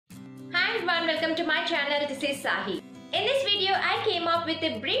everyone, welcome to my channel. This is Sahi. In this video, I came up with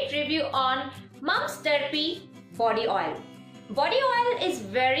a brief review on Mom's Therapy Body Oil. Body oil is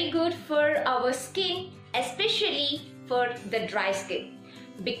very good for our skin, especially for the dry skin.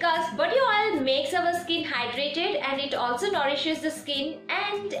 Because body oil makes our skin hydrated and it also nourishes the skin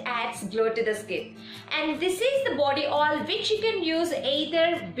and adds glow to the skin. And this is the body oil which you can use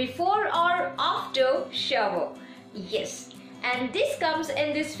either before or after shower. Yes. And this comes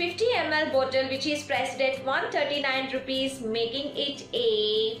in this 50 ml bottle which is priced at 139 rupees, making it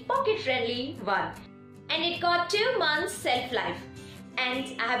a pocket friendly one. And it got 2 months shelf life.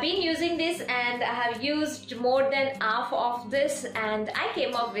 And I have been using this and I have used more than half of this and I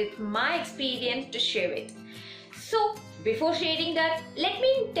came up with my experience to share it. So before sharing that, let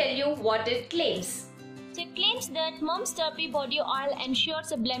me tell you what it claims. So it claims that Mom's Therapy Body Oil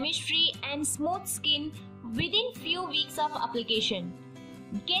ensures a blemish-free and smooth skin within few weeks of application.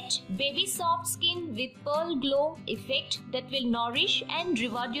 Get baby soft skin with pearl glow effect that will nourish and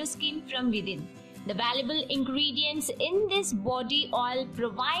reward your skin from within. The valuable ingredients in this body oil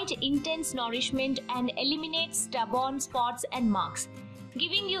provide intense nourishment and eliminate stubborn spots and marks,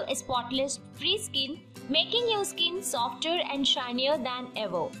 giving you a spotless free skin, making your skin softer and shinier than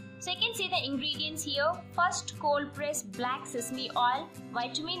ever. So you can see the ingredients here. First, cold pressed black sesame oil,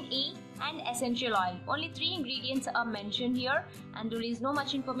 vitamin E and essential oil. Only 3 ingredients are mentioned here and there is no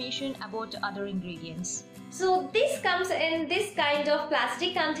much information about other ingredients. So this comes in this kind of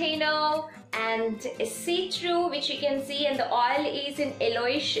plastic container and a see-through which you can see, and the oil is in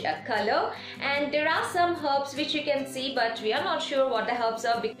yellowish color, and there are some herbs which you can see, but we are not sure what the herbs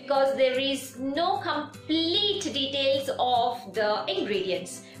are because there is no complete details of the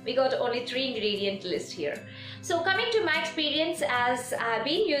ingredients. We got only 3 ingredient list here. So coming to my experience, as I've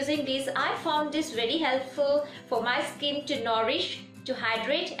been using this, I found this very helpful for my skin to nourish, to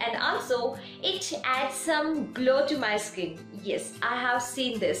hydrate, and also it adds some glow to my skin. Yes, I have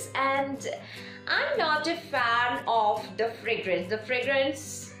seen this, and I'm not a fan of the fragrance. The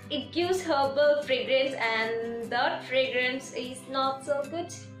fragrance, it gives herbal fragrance and the fragrance is not so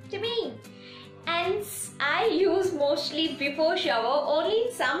good to me. And I use mostly before shower. Only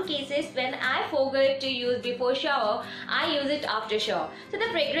in some cases when I forget to use before shower, I use it after shower. So the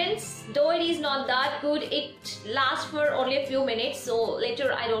fragrance, though it is not that good, it lasts for only a few minutes, so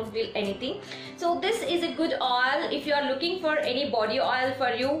later I don't feel anything. So this is a good oil. If you are looking for any body oil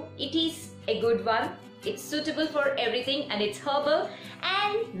for you, it is a good one. It's suitable for everything and it's herbal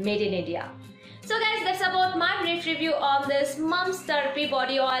and made in India. So guys, that's about my brief review on this Mom's Therapy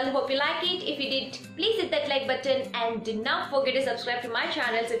Body Oil. Hope you like it. If you did, please hit that like button and do not forget to subscribe to my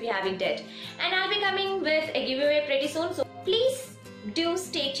channels if you haven't yet. And I'll be coming with a giveaway pretty soon. So please do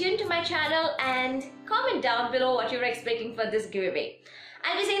stay tuned to my channel and comment down below what you're expecting for this giveaway.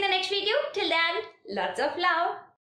 I'll be seeing you in the next video. Till then, lots of love.